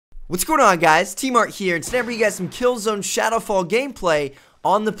What's going on, guys? T-Mart here, and today I'm bringing you guys some Killzone Shadowfall gameplay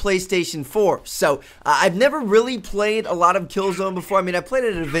on the PlayStation 4. So, I've never really played a lot of Killzone before. I mean, I played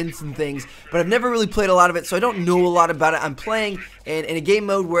it at events and things, but I've never really played a lot of it, so I don't know a lot about it. I'm playing in a game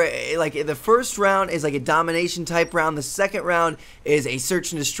mode where, like, the first round is like a domination type round. The second round is a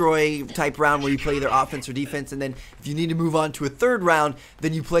search and destroy type round where you play either offense or defense, and then if you need to move on to a third round,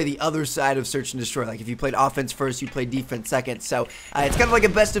 then you play the other side of search and destroy. Like, if you played offense first, you play defense second. So, it's kind of like a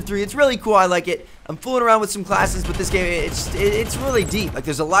best of three. It's really cool. I like it. I'm fooling around with some classes, but this game, it's really deep. Like,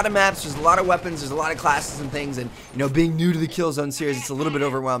 there's a lot of maps, there's a lot of weapons, there's a lot of classes and things, and, you know, being new to the Killzone series, it's a little bit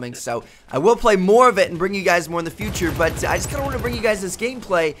overwhelming. So, I will play more of it and bring you guys more in the future, but I just kind of want to bring you guys this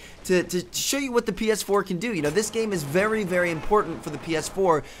gameplay to show you what the PS4 can do. You know, this game is very, very important for the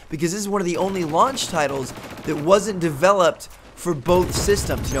PS4 because this is one of the only launch titles that wasn't developed for both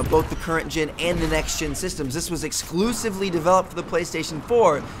systems, you know, both the current gen and the next gen systems. This was exclusively developed for the PlayStation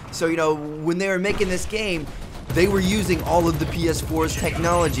 4, so, you know, when they were making this game, they were using all of the PS4's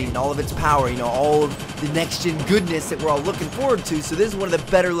technology and all of its power, you know, all of the next gen goodness that we're all looking forward to. So this is one of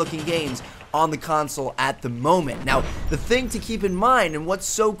the better looking games on the console at the moment. Now, the thing to keep in mind, and what's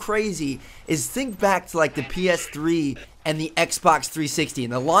so crazy, is think back to like the PS3 and the Xbox 360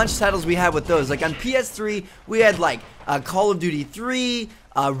 and the launch titles we had with those. Like on PS3, we had like Call of Duty 3,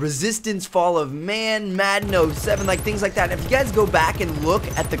 Resistance, Fall of Man, Madden 07, like things like that. And if you guys go back and look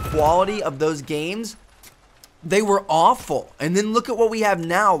at the quality of those games, they were awful. And then look at what we have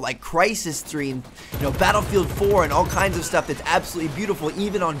now, like Crysis 3 and, you know, Battlefield 4 and all kinds of stuff that's absolutely beautiful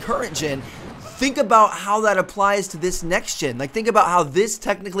even on current gen. Think about how that applies to this next gen. Like, think about how this,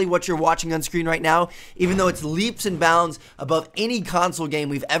 technically what you're watching on screen right now, even though it's leaps and bounds above any console game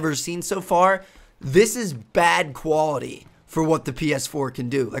we've ever seen so far, this is bad quality for what the PS4 can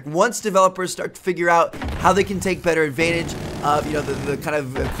do. Like, once developers start to figure out how they can take better advantage of, you know, the kind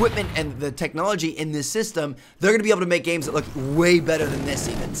of equipment and the technology in this system, they're gonna be able to make games that look way better than this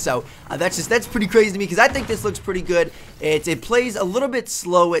even. So that's pretty crazy to me because I think this looks pretty good. It plays a little bit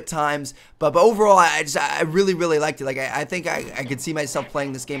slow at times, but overall I really liked it. Like, I think I could see myself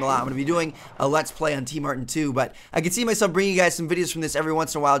playing this game a lot. I'm gonna be doing a Let's Play on T-Martin 2, but I could see myself bringing you guys some videos from this every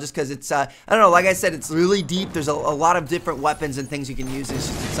once in a while just because it's, I don't know, like I said, it's really deep. There's a lot of different weapons and things you can use. It's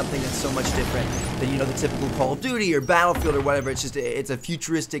just something that's so much different than, you know, the typical Call of Duty or Battlefield or whatever. It's just, it's a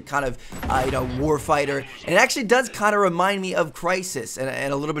futuristic kind of, you know, war fighter. And it actually does kind of remind me of Crysis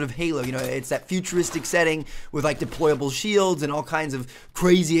and a little bit of Halo. You know, it's that futuristic setting with like deployable shields and all kinds of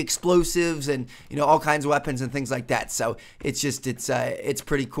crazy explosives and, you know, all kinds of weapons and things like that. So it's just, it's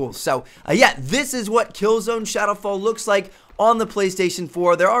pretty cool. So yeah, this is what Killzone Shadowfall looks like on the PlayStation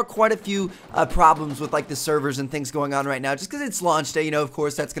 4. There are quite a few problems with like the servers and things going on right now just because it's launch day. You know, of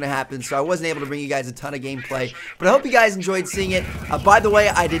course that's going to happen, so I wasn't able to bring you guys a ton of gameplay, but I hope you guys enjoyed seeing it. By the way,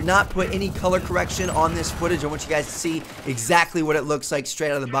 I did not put any color correction on this footage. I want you guys to see exactly what it looks like straight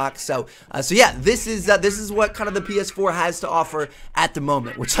out of the box. So yeah, this is what kind of the PS4 has to offer at the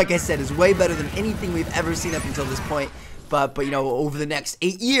moment, which, like I said, is way better than anything we've ever seen up until this point. But you know, over the next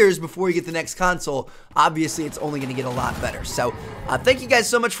 8 years before you get the next console, obviously it's only going to get a lot better. So thank you guys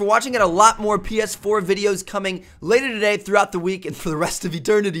so much for watching. Got a lot more PS4 videos coming later today, throughout the week, and for the rest of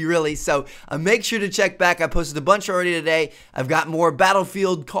eternity, really. So make sure to check back. I posted a bunch already today. I've got more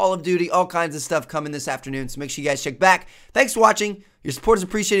Battlefield, Call of Duty, all kinds of stuff coming this afternoon. So make sure you guys check back. Thanks for watching. Your support is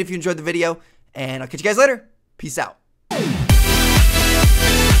appreciated if you enjoyed the video, and I'll catch you guys later. Peace out.